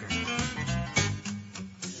Yorker.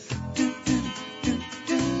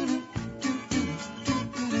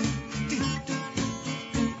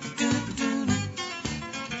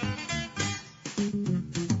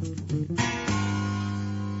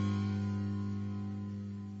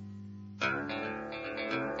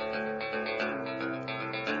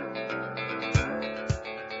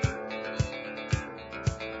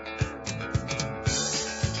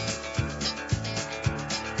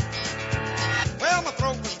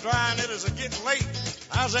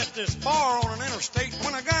 I was at this bar on an interstate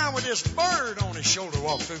when a guy with this bird on his shoulder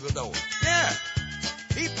walked through the door. Yeah.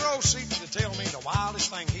 He proceeded to tell me the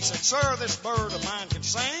wildest thing. He said, "Sir, this bird of mine can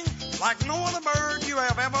sing like no other bird you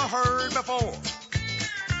have ever heard before."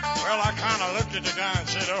 Well, I kind of looked at the guy and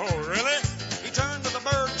said, "Oh, really?" He turned to the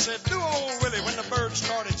bird and said, "Do old Willie." When the bird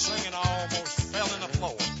started singing, I almost fell in the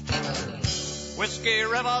floor. Whiskey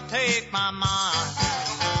River, take my mind.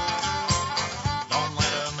 Don't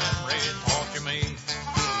let a memory torture me.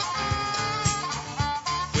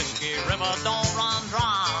 Whiskey River, don't run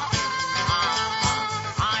dry.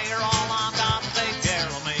 I hear all I've got to take care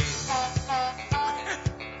of me.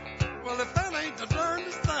 Well, if that ain't the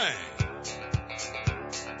darndest thing.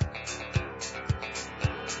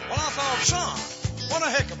 Well, I thought, son, what a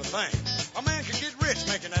heck of a thing. A man could get rich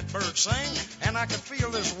making that bird sing, and I could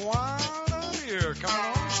feel this wild idea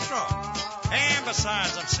coming on strong. And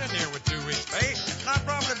besides, I'm sitting here with 2 weeks' pay, and I'm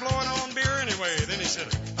probably blowing on beer anyway. Then he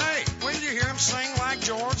said, "Hey, when did you hear him sing like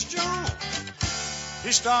George Jones?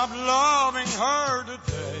 He stopped loving her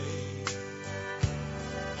today.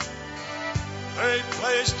 A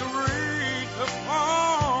place to read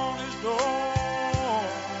upon his door.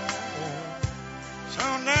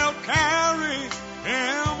 Soon they'll carry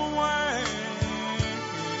him away.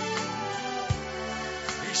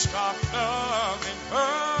 He stopped loving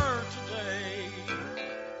her today."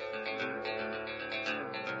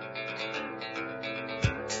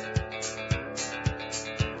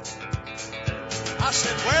 I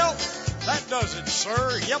said, "Well, that does it,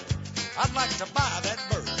 sir. Yep, I'd like to buy that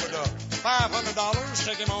bird. Would $500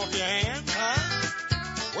 take him off your hands, huh?"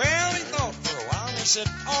 Well, he thought for a while, and he said,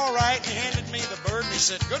 "All right." He handed me the bird, and he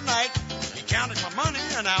said, "Good night." He counted my money,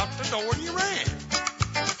 and out the door he ran.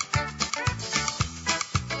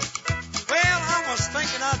 Well, I was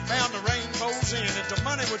thinking I'd found the rainbow's end, that the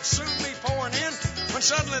money would soon be pouring in, when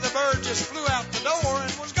suddenly the bird just flew out the door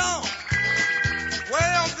and was gone.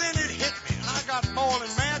 Well, then it hit me, and I got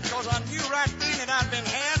boiling mad, because I knew right then that I'd been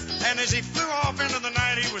had, and as he flew off into the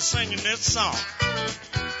night, he was singing this song.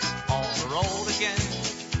 On the road again.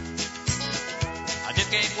 I just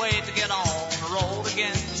can't wait to get on the road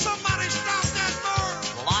again. Somebody stop that bird!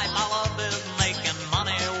 The life I love is making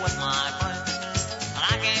money with my friends, and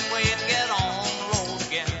I can't wait to get on the road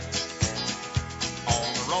again. On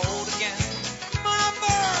the road again. My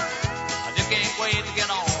bird! I just can't wait to get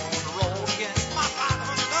on the road again. My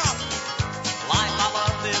 $500! The life I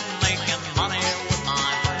love is making money with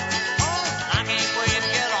my friends, and I can't wait to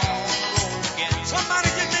get on the road again. Somebody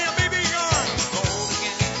give me a BB gun! Road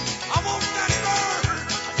again. I want that bird!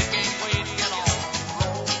 I just can't wait to get on the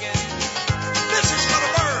road again. This is for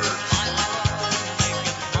the bird! Life I love is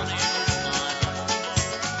making money with my friends,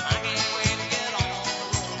 and I can't wait to get on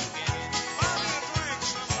the road again. Buy me a drink,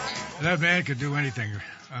 somebody. That man could do anything,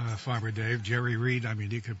 Farmer Dave. Jerry Reed, I mean,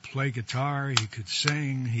 he could play guitar, he could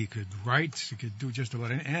sing, he could write, he could do just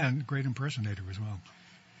about anything, and great impersonator as well.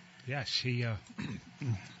 Yes, he's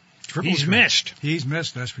threat. missed. He's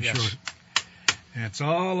missed, that's for Yes. sure. And it's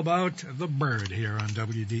all about the bird here on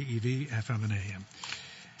WDEV FM and AM.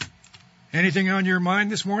 Anything on your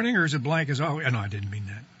mind this morning, or is it blank as always? No, I didn't mean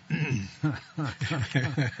that.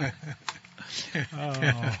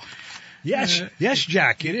 Oh. Yes,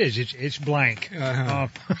 Jack, it is. It's blank.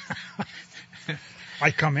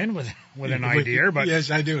 I come in with an idea, but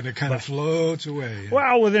yes, I do, and it kind of floats away.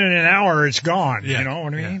 Well, within an hour, it's gone. Yeah, you know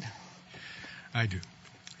what I mean? I do.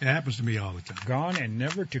 It happens to me all the time. Gone and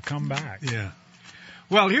never to come back. Yeah.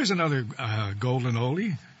 Well, here's another golden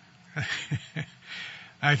oldie.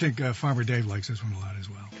 I think Farmer Dave likes this one a lot as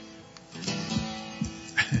well.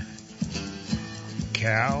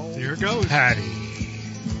 Cow Here it goes. Patty.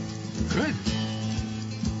 Good.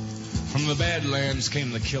 From the Badlands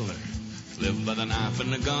came the killer. Lived by the knife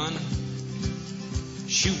and the gun.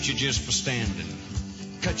 Shoot you just for standing.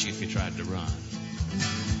 Cut you if you tried to run.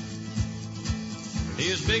 He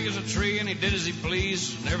was big as a tree and he did as he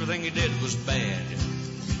pleased, and everything he did was bad.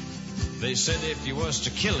 They said if you was to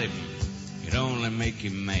kill him, it'd only make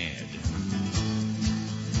him mad.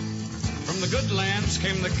 From the good lands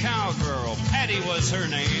came the cowgirl. Patty was her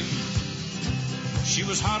name. She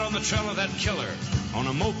was hot on the trail of that killer. On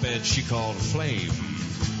a moped she called Flame.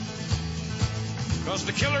 'Cause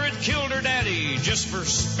the killer had killed her daddy just for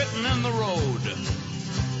spitting in the road.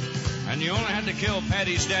 And you only had to kill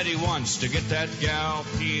Patty's daddy once to get that gal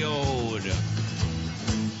PO'd.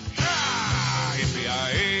 Ah,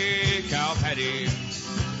 yippee-yi-yi, cow Patty.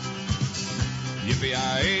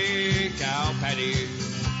 Yippee-yi-yi, cow Patty.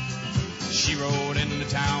 She rode into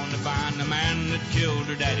town to find the man that killed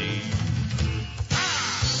her daddy.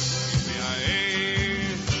 Ah,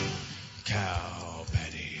 yippee-yi-yi, cow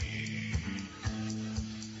Patty.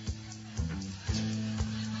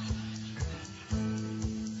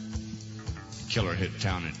 Killer hit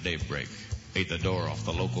town at daybreak, ate the door off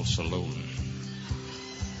the local saloon.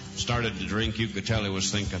 Started to drink, you could tell he was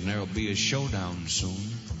thinking there'll be a showdown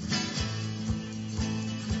soon.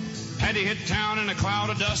 Patty hit town in a cloud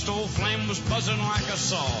of dust, old Flame was buzzing like a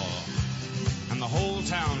saw. And the whole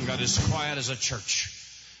town got as quiet as a church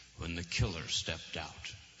when the killer stepped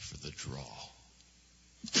out for the draw.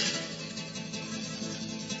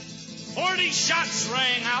 40 shots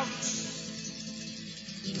rang out.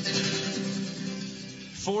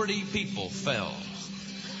 40 people fell.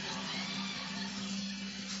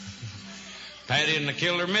 Patty and the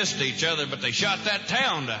killer missed each other, but they shot that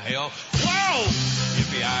town to hell. Whoa!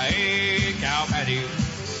 Yippee-yi-yi, cow Patty.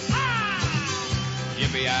 Ah!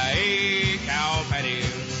 Yippee-yi-yi, cow Patty.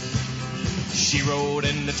 She rode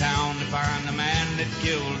into town to find the man that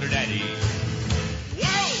killed her daddy.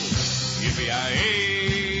 Whoa!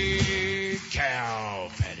 Yippee-yi-yi, cow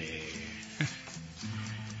Patty.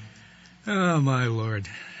 Oh, my Lord.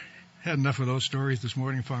 Had enough of those stories this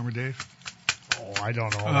morning, Farmer Dave? Oh, I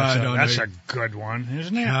don't know. That's a good one,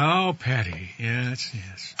 isn't it? Cow Patty. Yes.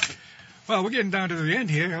 Well, we're getting down to the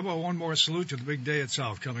end here. How about one more salute to the big day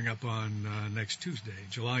itself coming up on next Tuesday,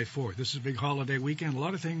 July 4th. This is a big holiday weekend. A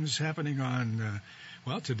lot of things happening on,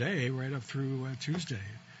 today, right up through Tuesday.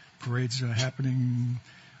 Parades happening,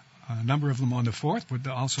 a number of them on the 4th, but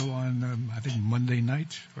also on, I think, Monday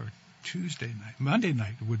night or Tuesday night. Monday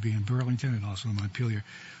night would be in Burlington and also in Montpelier.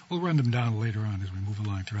 We'll run them down later on as we move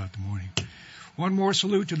along throughout the morning. One more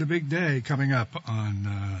salute to the big day coming up on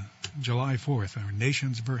July 4th, our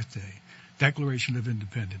nation's birthday. Declaration of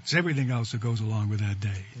Independence, everything else that goes along with that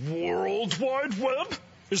day. World Wide Web?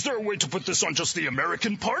 Is there a way to put this on just the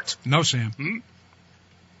American part? No, Sam.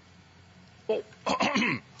 Oh,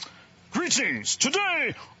 greetings.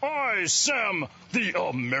 Today, I, Sam, the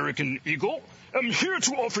American Eagle, am here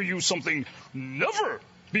to offer you something never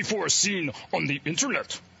before seen on the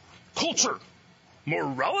internet. Culture,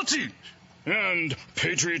 morality, and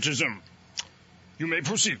patriotism. You may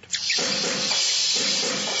proceed.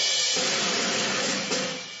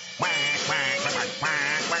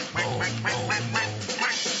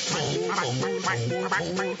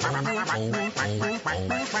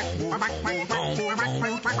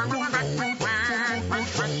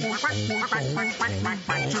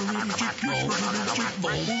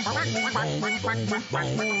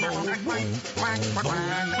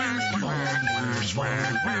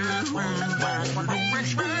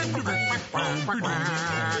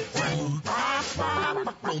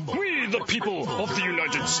 We, the people of the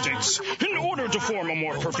United States, in order to form a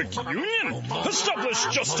more perfect union, establish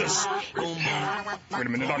justice. Wait a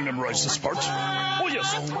minute, I memorized this part. Oh,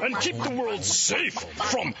 yes, and keep the world safe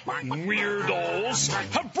from weirdos,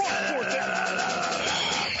 have brought forth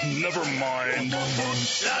Never mind.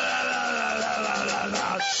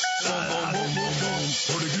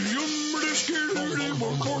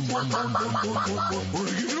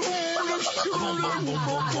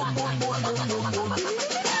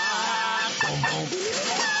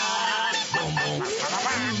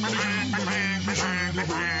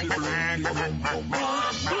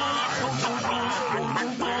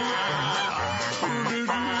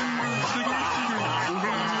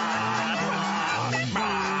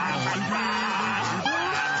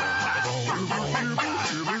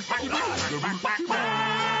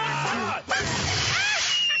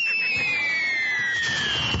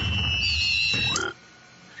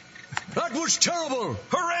 That was terrible.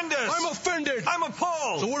 Horrendous. I'm offended. I'm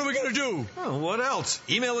appalled. So what are we going to do? Oh, what else?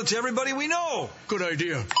 Email it to everybody we know. Good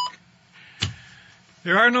idea.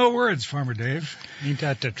 There are no words, Farmer Dave. Ain't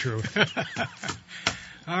that the truth?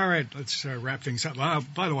 All right, let's wrap things up.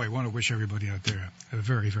 By the way, I want to wish everybody out there a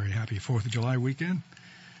very, very happy 4th of July weekend.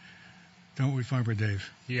 Don't we, Farmer Dave?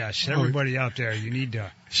 Yes, everybody out there, you need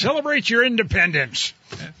to celebrate your independence.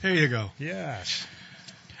 There you go. Yes.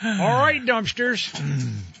 All right, dumpsters.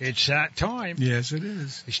 It's that time. Yes, it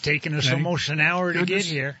is. It's taken us almost an hour to get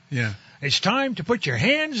here. Yeah. It's time to put your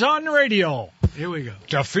hands on the radio. Here we go.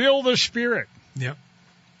 To feel the spirit. Yep.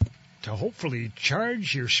 To hopefully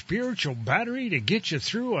charge your spiritual battery to get you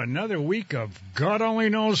through another week of God only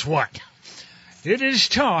knows what. It is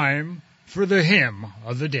time for the hymn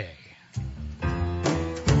of the day.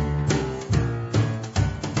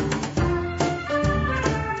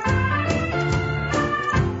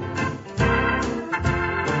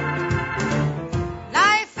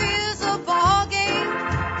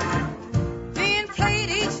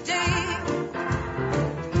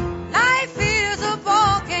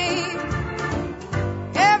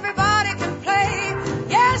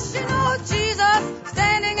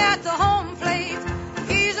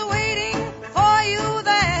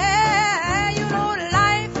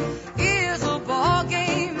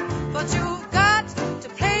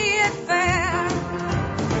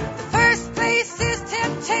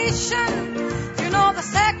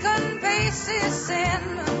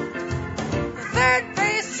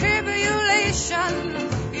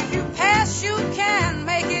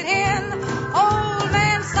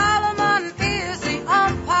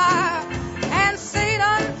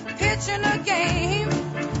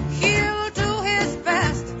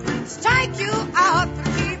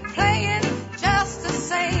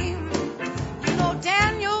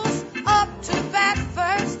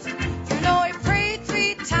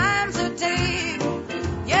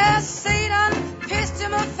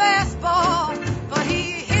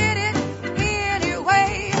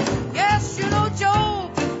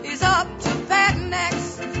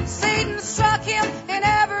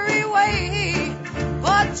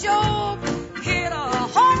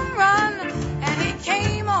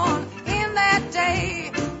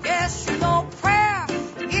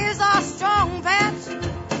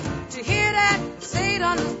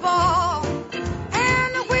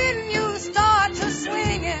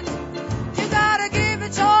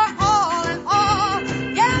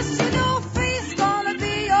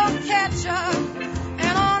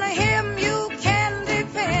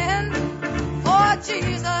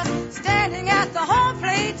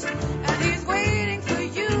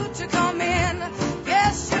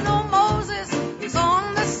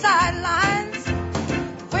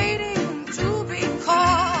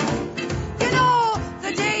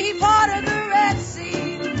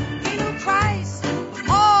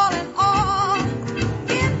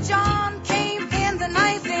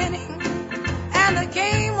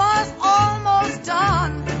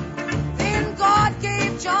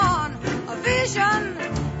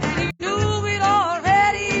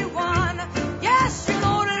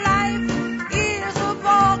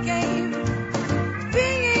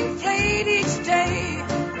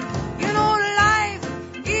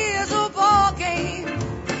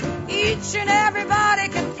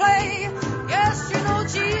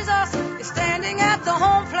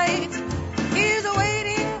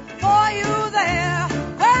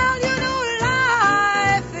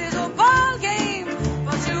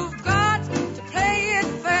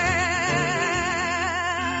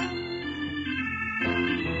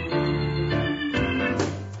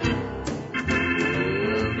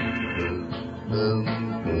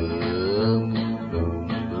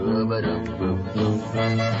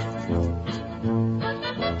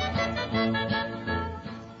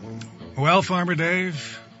 Well, Farmer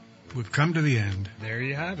Dave, we've come to the end. There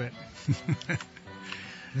you have it.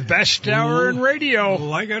 The best hour in radio.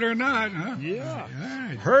 Like it or not, huh? Yeah.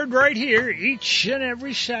 Right. Heard right here each and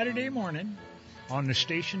every Saturday morning on the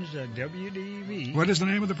stations of WDEV. What is the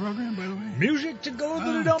name of the program, by the way? Music to go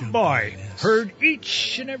to the dump by. Yes. Heard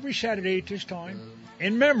each and every Saturday at this time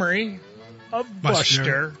in memory of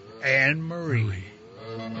Buster and Marie.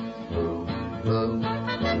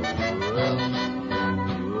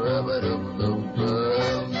 Rub-a-dub-dub.